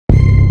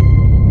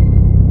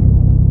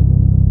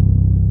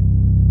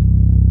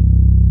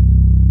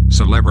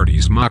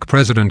Celebrities mock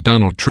President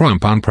Donald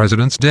Trump on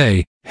President's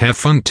Day, have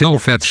fun till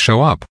feds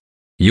show up.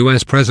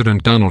 U.S.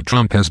 President Donald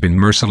Trump has been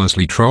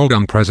mercilessly trolled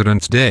on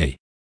President's Day.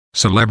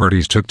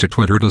 Celebrities took to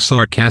Twitter to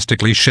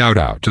sarcastically shout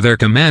out to their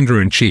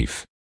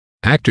commander-in-chief.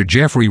 Actor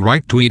Jeffrey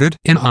Wright tweeted,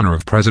 "In honor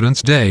of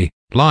President's Day,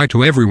 lie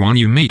to everyone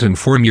you meet and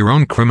form your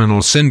own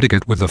criminal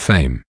syndicate with the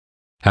fame.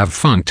 Have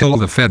fun till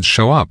the feds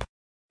show up."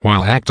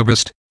 While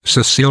activist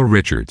Cecile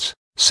Richards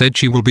said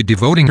she will be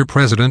devoting her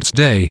President's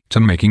Day to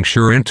making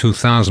sure in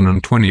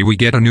 2020 we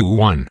get a new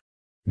one.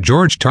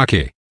 George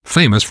Takei,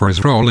 famous for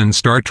his role in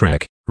Star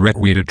Trek,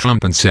 retweeted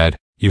Trump and said,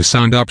 "You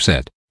sound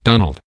upset,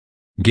 Donald.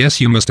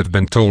 Guess you must have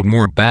been told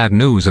more bad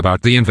news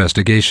about the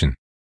investigation.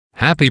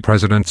 Happy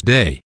President's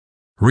Day."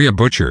 Rhea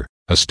Butcher,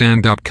 a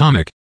stand-up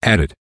comic,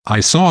 added,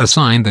 "I saw a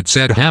sign that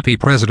said Happy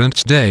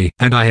President's Day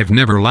and I have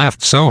never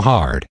laughed so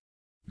hard."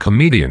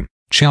 Comedian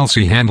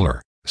Chelsea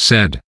Handler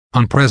said,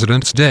 "On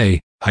President's Day,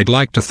 I'd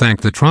like to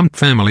thank the Trump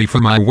family for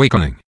my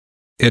awakening.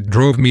 It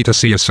drove me to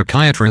see a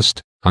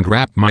psychiatrist,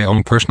 unwrap my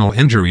own personal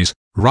injuries,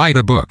 write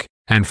a book,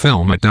 and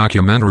film a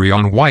documentary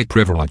on white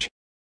privilege.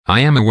 I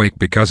am awake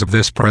because of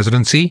this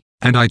presidency,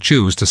 and I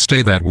choose to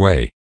stay that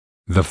way."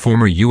 The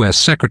former U.S.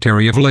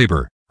 Secretary of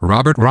Labor,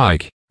 Robert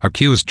Reich,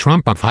 accused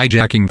Trump of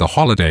hijacking the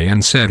holiday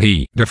and said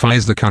he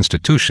defies the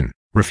Constitution,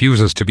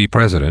 refuses to be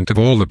president of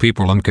all the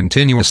people and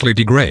continuously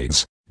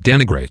degrades,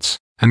 denigrates,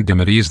 and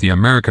demeans the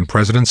American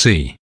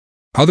presidency.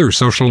 Other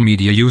social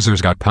media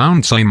users got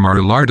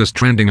 #Marlardas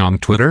trending on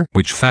Twitter,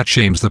 which fat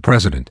shames the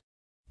president.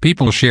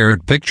 People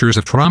shared pictures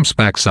of Trump's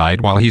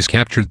backside while he's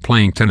captured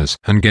playing tennis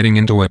and getting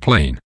into a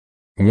plane.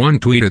 One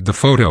tweeted the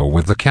photo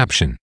with the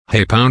caption,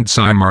 "Hey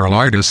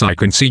 #Marlardas, I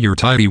can see your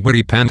tidy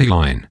witty panty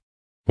line."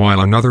 While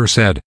another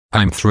said,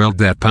 "I'm thrilled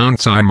that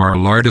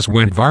 #Marlardas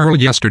went viral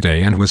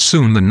yesterday and was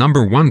soon the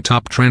 #1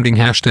 top trending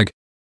hashtag.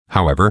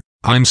 However,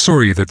 I'm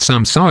sorry that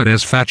some saw it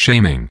as fat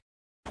shaming.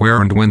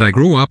 Where and when I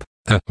grew up,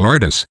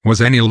 Lardis was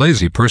any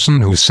lazy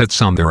person who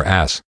sits on their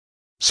ass.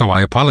 So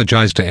I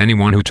apologize to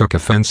anyone who took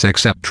offense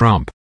except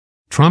Trump."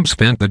 Trump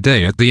spent the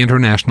day at the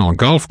International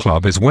Golf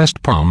Club in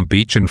West Palm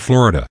Beach in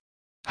Florida.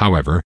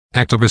 However,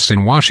 activists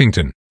in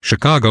Washington,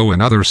 Chicago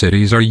and other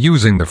cities are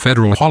using the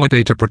federal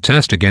holiday to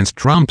protest against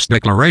Trump's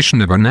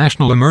declaration of a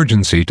national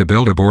emergency to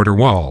build a border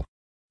wall.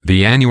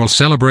 The annual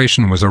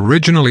celebration was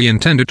originally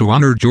intended to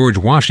honor George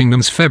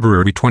Washington's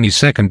February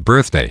 22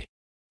 birthday.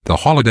 The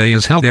holiday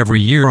is held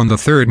every year on the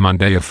third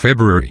Monday of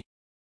February.